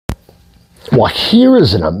Well, here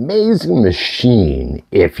is an amazing machine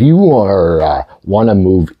if you want to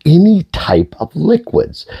move any type of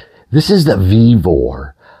liquids. This is the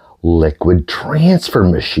Vivor liquid transfer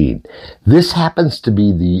machine. This happens to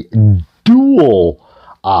be the dual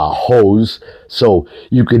hose, so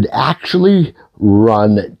you could actually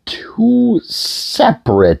run two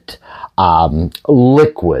separate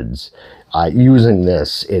liquids using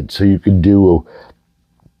this. So you could do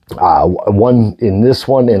one in this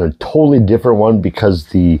one and a totally different one because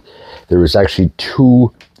there is actually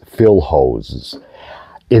two fill hoses.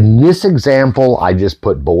 In this example, I just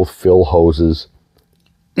put both fill hoses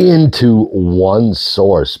into one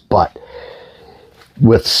source, but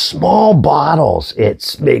with small bottles,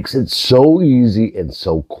 it makes it so easy and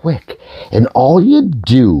so quick. And all you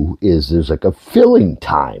do is there's like a filling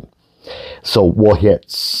time. So we'll hit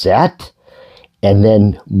set and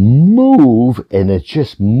then move, and it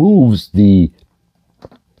just moves the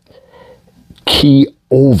key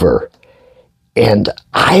over. And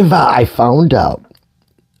I found out,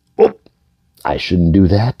 oh, I shouldn't do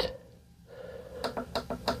that.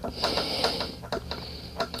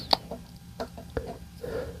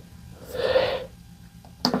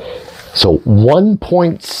 So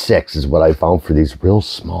 1.6 is what I found for these real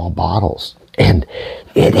small bottles. And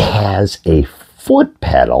it has a foot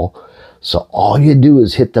pedal. So all you do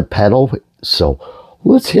is hit the pedal. So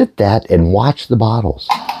let's hit that and watch the bottles.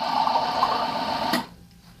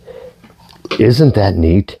 Isn't that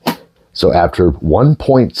neat? So after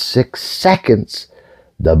 1.6 seconds,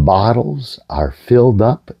 the bottles are filled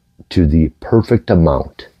up to the perfect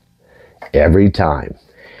amount every time.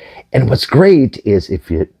 And what's great is if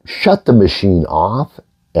you shut the machine off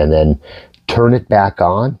and then turn it back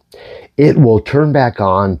on, it will turn back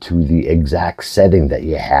on to the exact setting that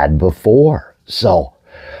you had before. So,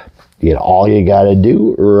 you know, all you got to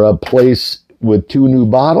do, replace with two new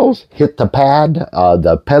bottles, hit the pad,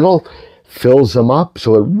 the pedal, fills them up.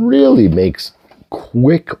 So it really makes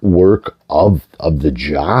quick work of the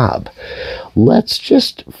job. Let's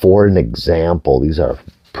just, for an example, these are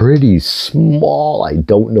pretty small. I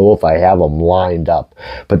don't know if I have them lined up,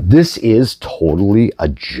 but this is totally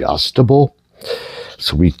adjustable.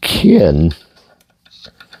 So we can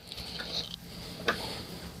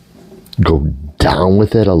go down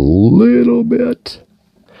with it a little bit.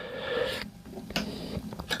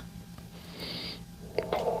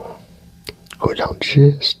 Go down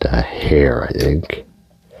just a hair, I think.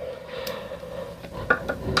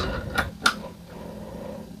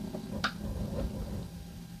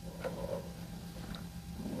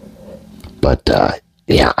 But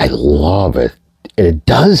yeah, I love it. And it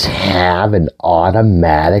does have an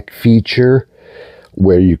automatic feature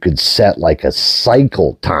where you could set like a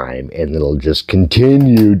cycle time and it'll just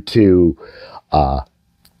continue to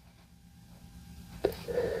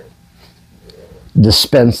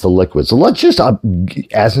dispense the liquid. So let's just,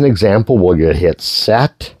 as an example, we're going to hit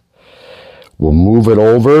set. We'll move it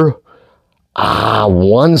over.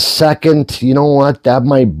 1 second. You know what? That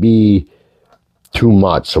might be too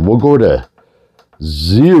much. So we'll go to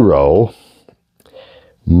 0.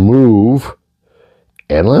 Move,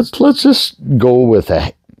 and let's just go with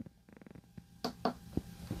a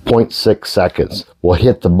 0.6 seconds. We'll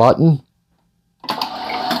hit the button.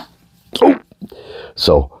 Oh.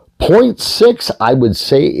 So 0.6 I would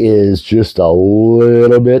say is just a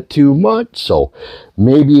little bit too much. So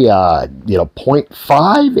maybe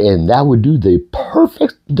 0.5, and that would do the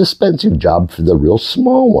perfect dispensing job for the real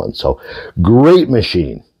small one. So great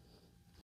machine.